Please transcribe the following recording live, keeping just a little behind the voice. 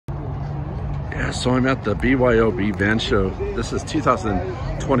Yeah, so I'm at the BYOB van show. This is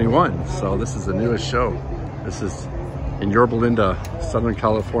 2021, so this is the newest show. This is in Yorba Linda, Southern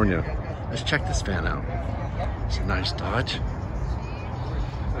California. Let's check this van out. It's a nice Dodge.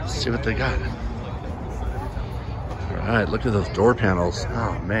 Let's see what they got. All right, look at those door panels.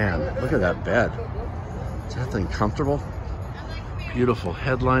 Oh man, look at that bed. Is that thing comfortable? Beautiful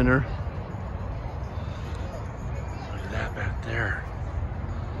headliner. Look at that back there.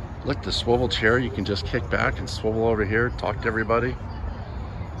 Look, the swivel chair, you can just kick back and swivel over here, talk to everybody.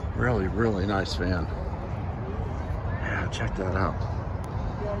 Really, really nice van. Yeah, check that out.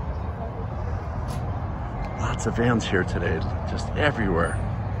 Lots of vans here today, just everywhere.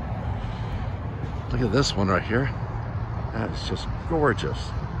 Look at this one right here. That is just gorgeous.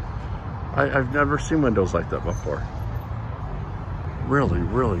 I've never seen windows like that before. Really,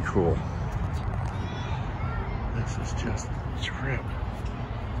 really cool. This is just a trip.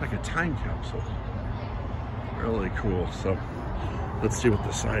 Like a time capsule. Really cool. So let's see what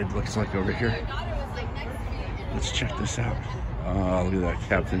the side looks like over here. Let's check this out. Oh, look at that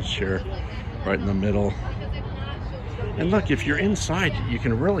captain's chair right in the middle. And look, if you're inside, you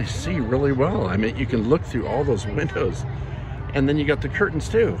can really see really well. I mean, you can look through all those windows. And then you got the curtains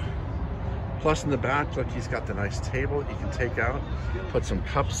too. Plus in the back, look, he's got the nice table you can take out. Put some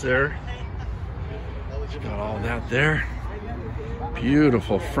cups there. He's got all that there.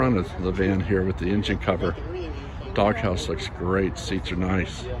 Beautiful front of the van here with the engine cover. Doghouse looks great. Seats are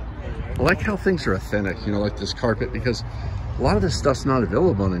nice. I like how things are authentic, you know, like this carpet, because a lot of this stuff's not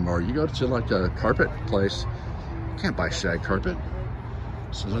available anymore. You go to like a carpet place, you can't buy shag carpet.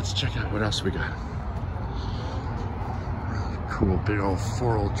 So let's check out what else we got. Really cool big old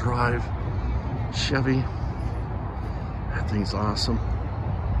 4-wheel drive Chevy. That thing's awesome.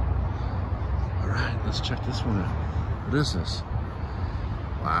 All right, let's check this one out. What is this?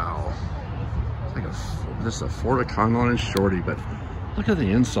 Wow. It's like this is a Ford Econoline Shorty, but look at the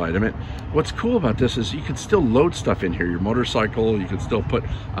inside. I mean, what's cool about this is you can still load stuff in here. Your motorcycle, you can still put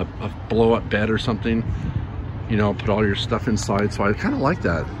a blow-up bed or something, you know, put all your stuff inside. So I kind of like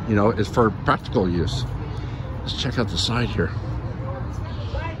that, you know, it's for practical use. Let's check out the side here.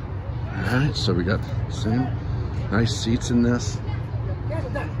 All right, so we got some nice seats in this.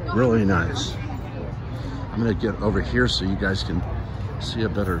 Really nice. I'm gonna get over here so you guys can see a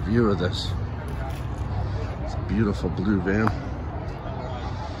better view of this. It's a beautiful blue van.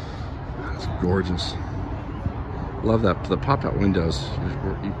 It's gorgeous. Love that, the pop-out windows.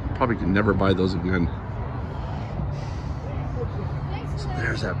 You probably can never buy those again. So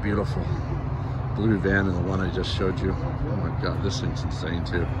there's that beautiful blue van and the one I just showed you. Oh my God, this thing's insane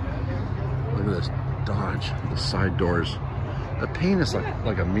too. Look at this Dodge, the side doors. The paint is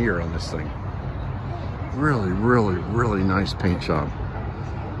like a mirror on this thing. Really, really, really nice paint job.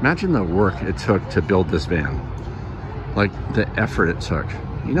 Imagine the work it took to build this van. Like the effort it took.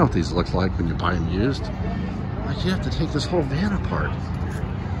 You know what these look like when you buy them used? Like you have to take this whole van apart.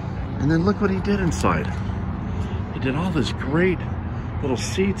 And then look what he did inside. He did all this great little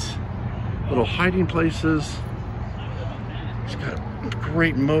seats, little hiding places. He's got a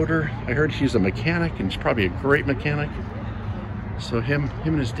great motor. I heard he's a mechanic and he's probably a great mechanic. So him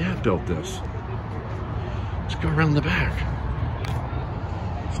and his dad built this. Let's go around the back.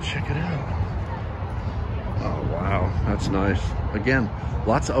 Let's check it out. Oh, wow, that's nice. Again,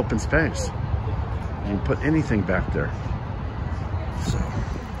 lots of open space. You can put anything back there. So,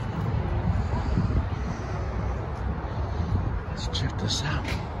 let's check this out.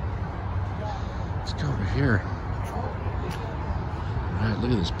 Let's go over here. All right,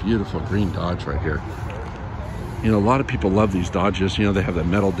 look at this beautiful green Dodge right here. You know, a lot of people love these Dodges. You know, they have the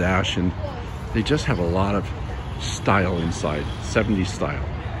metal dash and they just have a lot of style inside, 70s style.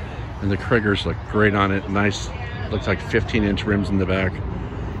 And the Kriegers look great on it. Nice, looks like 15-inch rims in the back.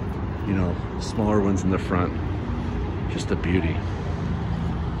 You know, smaller ones in the front. Just a beauty.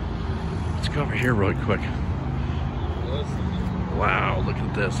 Let's go over here really quick. Wow, look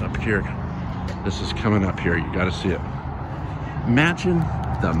at this up here. This is coming up here. You got to see it. Imagine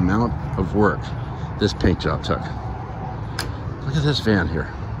the amount of work this paint job took. Look at this van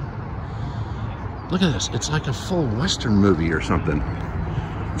here. Look at this. It's like a full Western movie or something.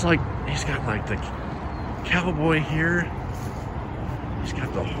 It's like, he's got like the cowboy here. He's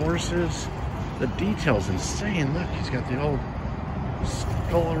got the horses. The detail's insane. Look, he's got the old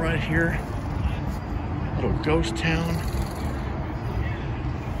skull right here. Little ghost town.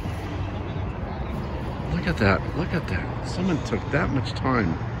 Look at that. Look at that. Someone took that much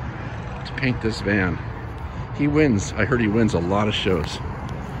time to paint this van. He wins. I heard he wins a lot of shows.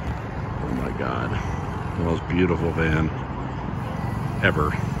 Oh my God. The most beautiful van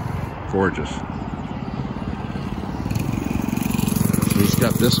ever. gorgeous. So he's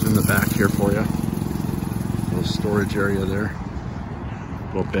got this in the back here for you. Little storage area there.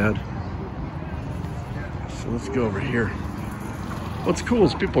 Little bed. So let's go over here. What's cool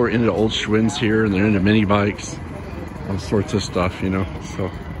is people are into old Schwinn's here, and they're into mini bikes, all sorts of stuff, you know.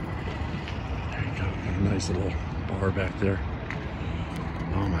 So there you go, got a nice little bar back there.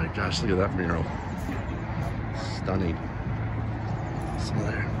 Oh my gosh, look at that mural. Stunning. So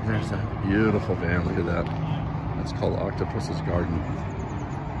there's that beautiful van. Look at that. That's called Octopus's Garden.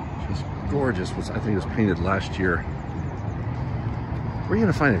 Just gorgeous. I think it was painted last year. Where are you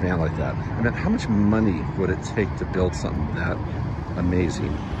gonna find a van like that? I mean, how much money would it take to build something that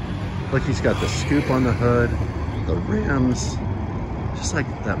amazing? Look, he's got the scoop on the hood, the rims, just like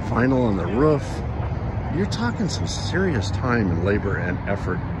that vinyl on the roof. You're talking some serious time and labor and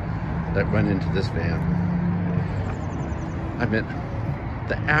effort that went into this van. I mean,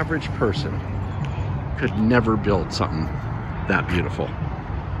 the average person could never build something that beautiful.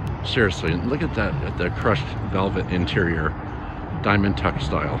 Seriously, look at that, at the crushed velvet interior, diamond tuck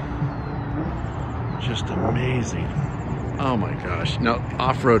style. Just amazing. Oh my gosh. Now,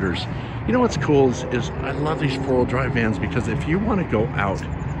 off-roaders, you know what's cool is I love these four-wheel drive vans, because if you want to go out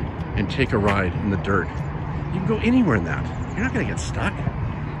and take a ride in the dirt, you can go anywhere in that. You're not going to get stuck.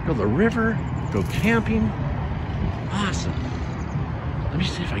 Go to the river, go camping. Awesome. Let me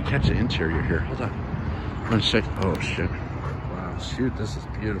see if I catch the interior here. Hold on. I'm going to check. Oh, shit. Wow, shoot, this is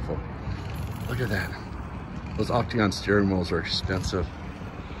beautiful. Look at that. Those octagon steering wheels are expensive.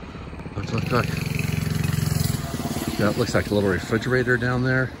 Look, look, look. That looks like a little refrigerator down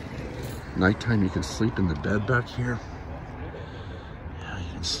there. Nighttime, you can sleep in the bed back here. Yeah,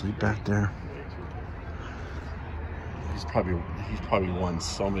 you can sleep back there. He's probably won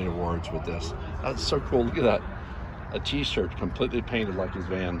so many awards with this. That's so cool. Look at that. A t-shirt completely painted like his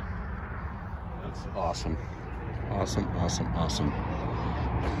van. That's awesome. Awesome, awesome, awesome.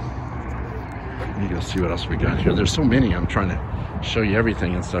 Let me go see what else we got here. There's so many. I'm trying to show you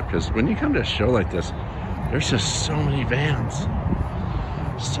everything and stuff, because when you come to a show like this, there's just so many vans.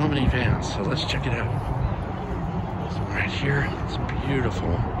 So many vans. So let's check it out. This one right here. It's beautiful.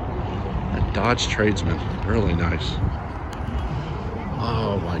 That Dodge Tradesman. Really nice.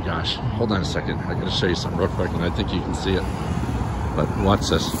 Oh my gosh. Hold on a second. I gotta show you something real quick, and I think you can see it. But watch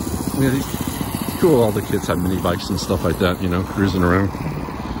this. You know, it's cool, all the kids have mini bikes and stuff like that, you know, cruising around.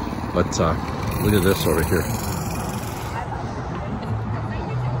 But look at this over here.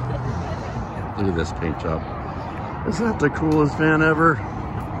 Look at this paint job. Isn't that the coolest van ever?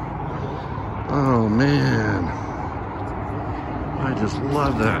 Oh man. I just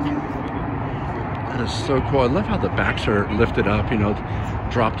love that. That is so cool. I love how the backs are lifted up, you know,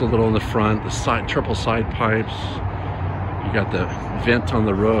 dropped a little in the front, the side, triple side pipes. You got the vent on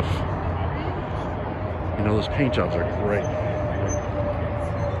the roof. You know, those paint jobs are great.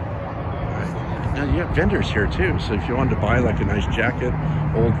 Right. Now you have vendors here too. So if you wanted to buy like a nice jacket,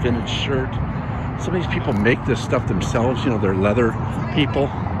 old vintage shirt, some of these people make this stuff themselves. You know, they're leather people,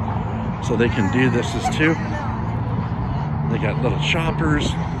 so they can do this as too. They got little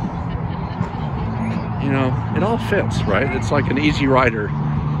choppers. You know, it all fits, right? It's like an Easy Rider.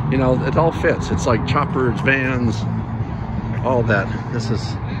 You know, it all fits. It's like choppers, vans, all that. This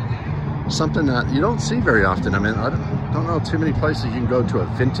is something that you don't see very often. I mean, I don't know too many places you can go to a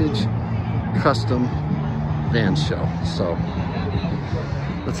vintage custom van show. So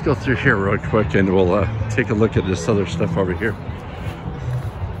let's go through here real quick, and we'll take a look at this other stuff over here.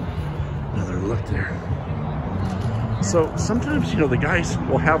 Another look there. So sometimes, you know, the guys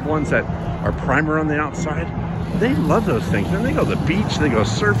will have ones that are primer on the outside. They love those things. Then they go to the beach, they go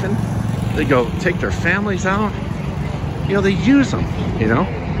surfing, they go take their families out. You know, they use them, you know,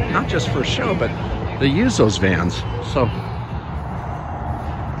 not just for show, but they use those vans. So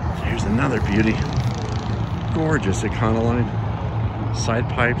here's another beauty. Gorgeous Econoline. Side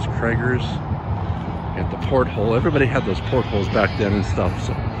pipes, Kragers. You got the porthole. Everybody had those portholes back then and stuff,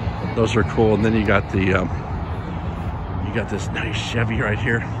 so those are cool. And then you got the you got this nice Chevy right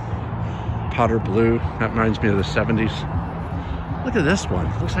here, powder blue. That reminds me of the 70s. Look at this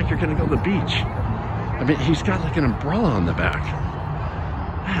one. Looks like you're gonna go to the beach. I mean, he's got like an umbrella on the back.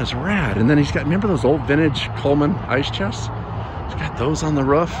 That's rad. And then he's got, remember those old vintage Coleman ice chests? He's got those on the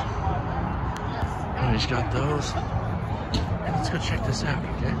roof. Oh, he's got those. Let's go check this out,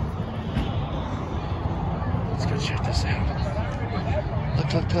 okay? Let's go check this out.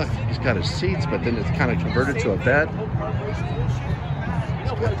 Look, look, look. He's got his seats, but then it's kind of converted to a bed.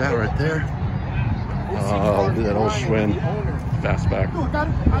 He's got that right there. Oh, look at that old Schwinn fastback.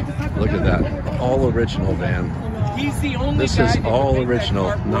 Look at that. All original van. He's the only This guy is that all can make that original,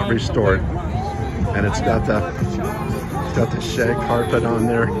 car not run restored. the way it runs. And it's got the shag carpet on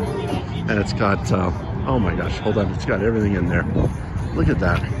there. And it's got, oh my gosh, hold on. It's got everything in there. Look at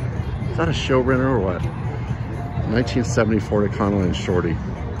that. Is that a show rental or what? 1974 Econo and Shorty.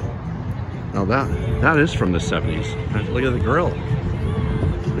 Now that is from the 70s. Look at the grill.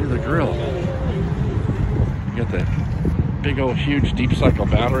 Look at the grill. You got the big old huge deep cycle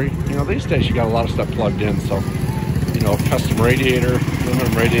battery. You know, these days you got a lot of stuff plugged in, so you know, custom radiator,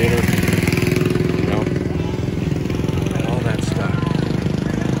 aluminum radiator, you know, and all that stuff.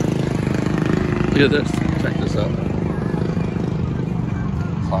 Look at this. Check this out.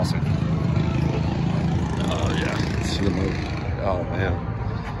 Classic. Oh yeah. Let's see the motor. Oh man.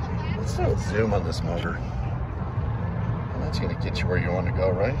 Let's do a zoom on this motor. Well, that's gonna get you where you want to go,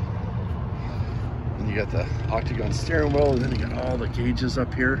 right? And you got the octagon steering wheel, and then you got all the gauges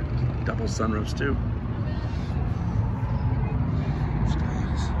up here. Double sunroofs too.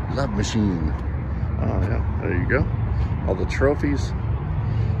 Love machine. Oh yeah, there you go. All the trophies,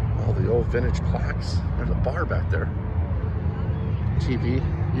 all the old vintage plaques. There's a bar back there. TV.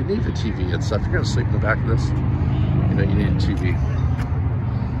 You need a TV and stuff. You're gonna sleep in the back of this. You know you need a TV.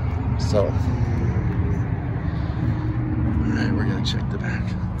 So, all right, we're gonna check the back.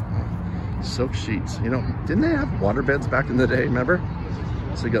 Silk sheets. You know, didn't they have water beds back in the day? Remember?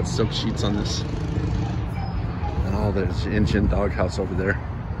 So you got silk sheets on this, and all the engine doghouse over there.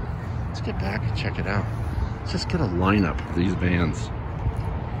 Let's get back and check it out. Let's just get a lineup of these vans.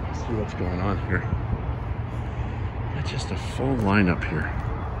 See what's going on here. Got just a full lineup here.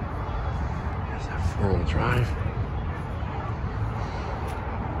 There's that 4-wheel drive.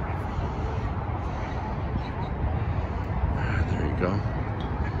 There you go.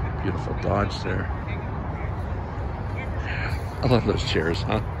 Beautiful Dodge there. I love those chairs,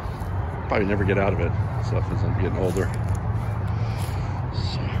 huh? Probably never get out of it. Stuff as I'm getting older.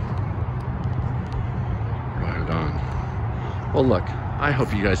 So, right on. Well, look, I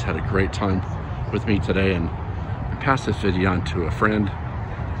hope you guys had a great time with me today, and pass this video on to a friend.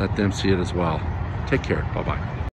 Let them see it as well. Take care. Bye-bye.